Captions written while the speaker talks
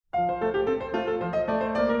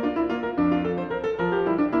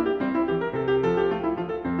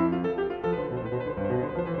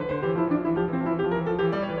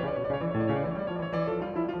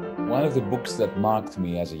of the books that marked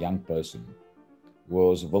me as a young person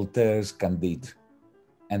was Voltaire's Candide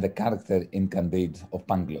and the character in Candide of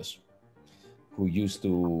Pangloss, who used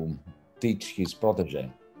to teach his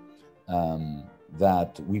protege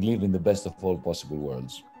that we live in the best of all possible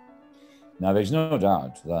worlds. Now, there's no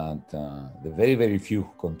doubt that the very, very few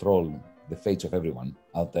who control the fates of everyone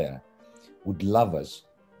out there would love us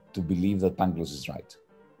to believe that Pangloss is right.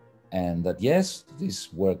 And that, yes,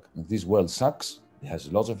 this world sucks, it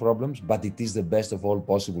has lots of problems, but it is the best of all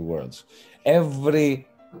possible worlds. Every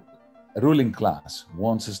ruling class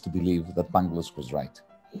wants us to believe that Pangloss was right.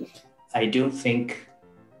 I don't think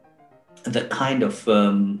the kind of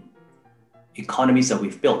economies that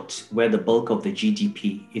we've built, where the bulk of the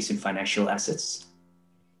GDP is in financial assets,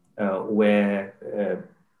 where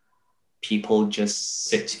people just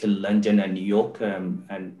sit in London and New York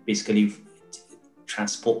and basically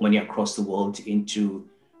transport money across the world into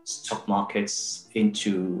stock markets,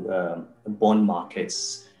 into bond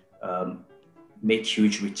markets, make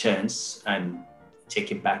huge returns and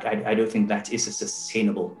take it back. I don't think that is a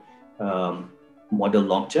sustainable model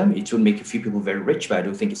long term. It will make a few people very rich, but I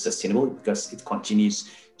don't think it's sustainable because it continues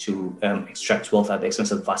to extract wealth at the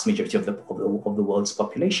expense of the vast majority of the world's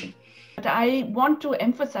population. But I want to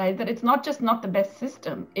emphasize that it's not just not the best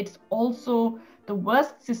system, it's also the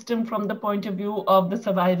worst system from the point of view of the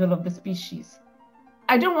survival of the species.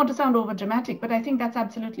 I don't want to sound over dramatic, but I think that's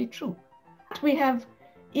absolutely true. We have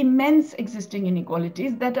immense existing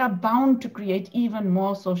inequalities that are bound to create even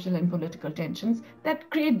more social and political tensions that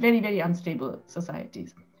create very, very unstable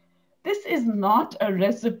societies. This is not a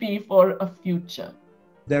recipe for a future.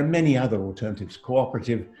 There are many other alternatives,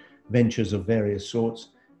 cooperative ventures of various sorts,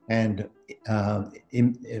 and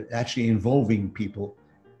actually involving people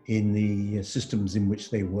in the systems in which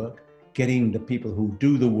they work, getting the people who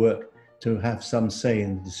do the work to have some say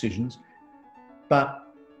in the decisions. But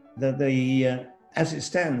as it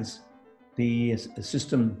stands, the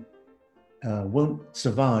system won't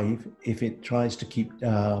survive if it tries to keep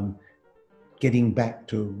getting back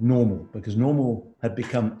to normal, because normal had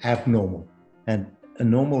become abnormal, and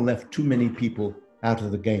normal left too many people out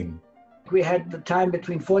of the game. We had the time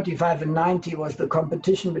between 45 and 90 was the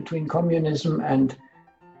competition between communism and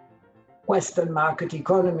Western market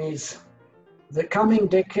economies. The coming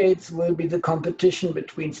decades will be the competition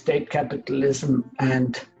between state capitalism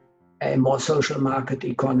and a more social market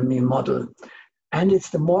economy model. And it's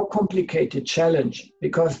the more complicated challenge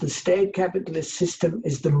because the state capitalist system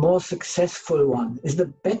is the more successful one, is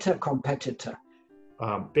the better competitor.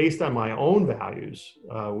 Based on my own values,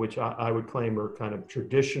 which I would claim are kind of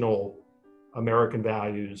traditional American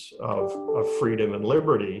values of freedom and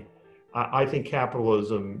liberty, I think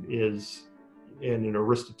capitalism is, in an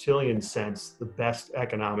Aristotelian sense, the best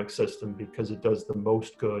economic system because it does the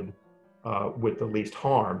most good with the least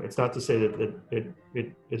harm. It's not to say that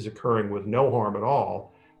it is occurring with no harm at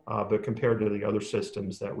all, but compared to the other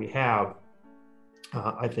systems that we have,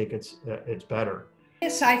 I think it's better.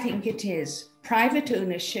 Yes, I think it is. Private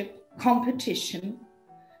ownership, competition,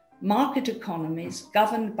 market economies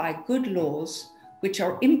governed by good laws which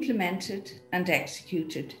are implemented and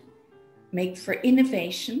executed make for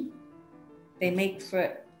innovation, they make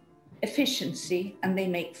for efficiency, and they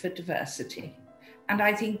make for diversity. And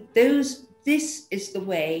I think this is the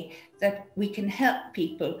way that we can help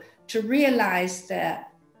people to realize their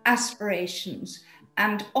aspirations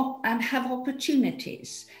and have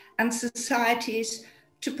opportunities, and societies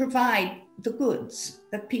to provide the goods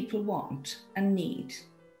that people want and need.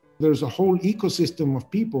 There's a whole ecosystem of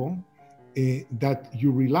people that you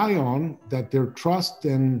rely on, that their trust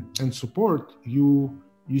and support you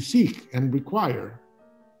seek and require.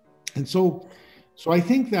 And so I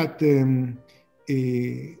think that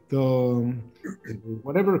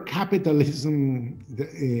whatever capitalism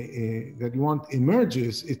that you want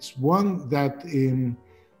emerges, it's one that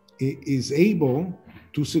is able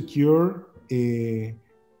to secure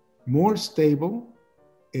more stable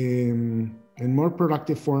and more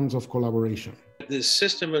productive forms of collaboration. The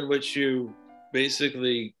system in which you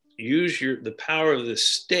basically use the power of the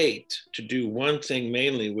state to do one thing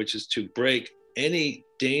mainly, which is to break any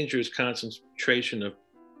dangerous concentration of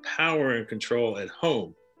power and control at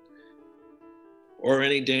home, or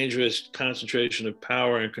any dangerous concentration of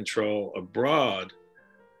power and control abroad,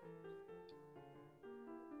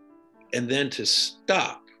 and then to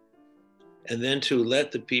stop, and then to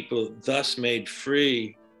let the people thus made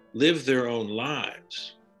free live their own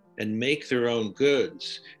lives and make their own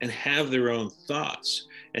goods and have their own thoughts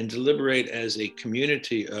and deliberate as a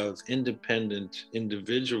community of independent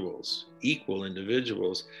individuals, equal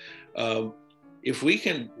individuals. If we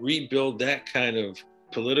can rebuild that kind of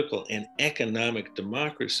political and economic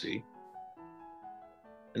democracy,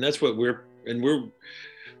 And that's what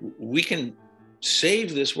we can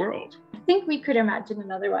save this world. I think we could imagine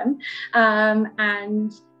another one.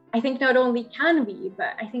 And I think not only can we,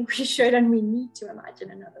 but I think we should and we need to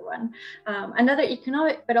imagine another one. Another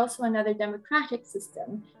economic, but also another democratic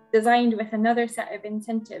system designed with another set of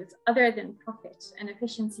incentives other than profit and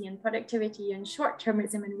efficiency and productivity and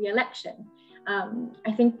short-termism and re-election.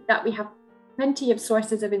 I think that we have plenty of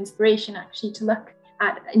sources of inspiration actually to look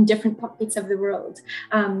at in different pockets of the world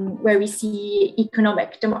where we see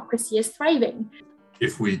economic democracy is thriving.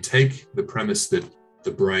 If we take the premise that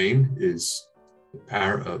the brain is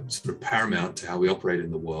sort of paramount to how we operate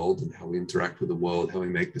in the world and how we interact with the world, how we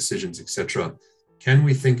make decisions, etc., can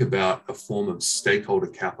we think about a form of stakeholder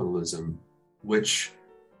capitalism which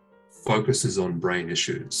focuses on brain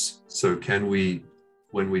issues? So can we,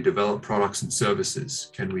 when we develop products and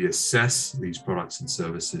services, can we assess these products and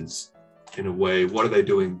services in a way, what are they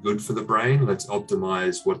doing good for the brain? Let's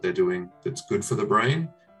optimize what they're doing that's good for the brain.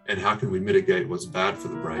 And how can we mitigate what's bad for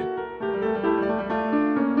the brain?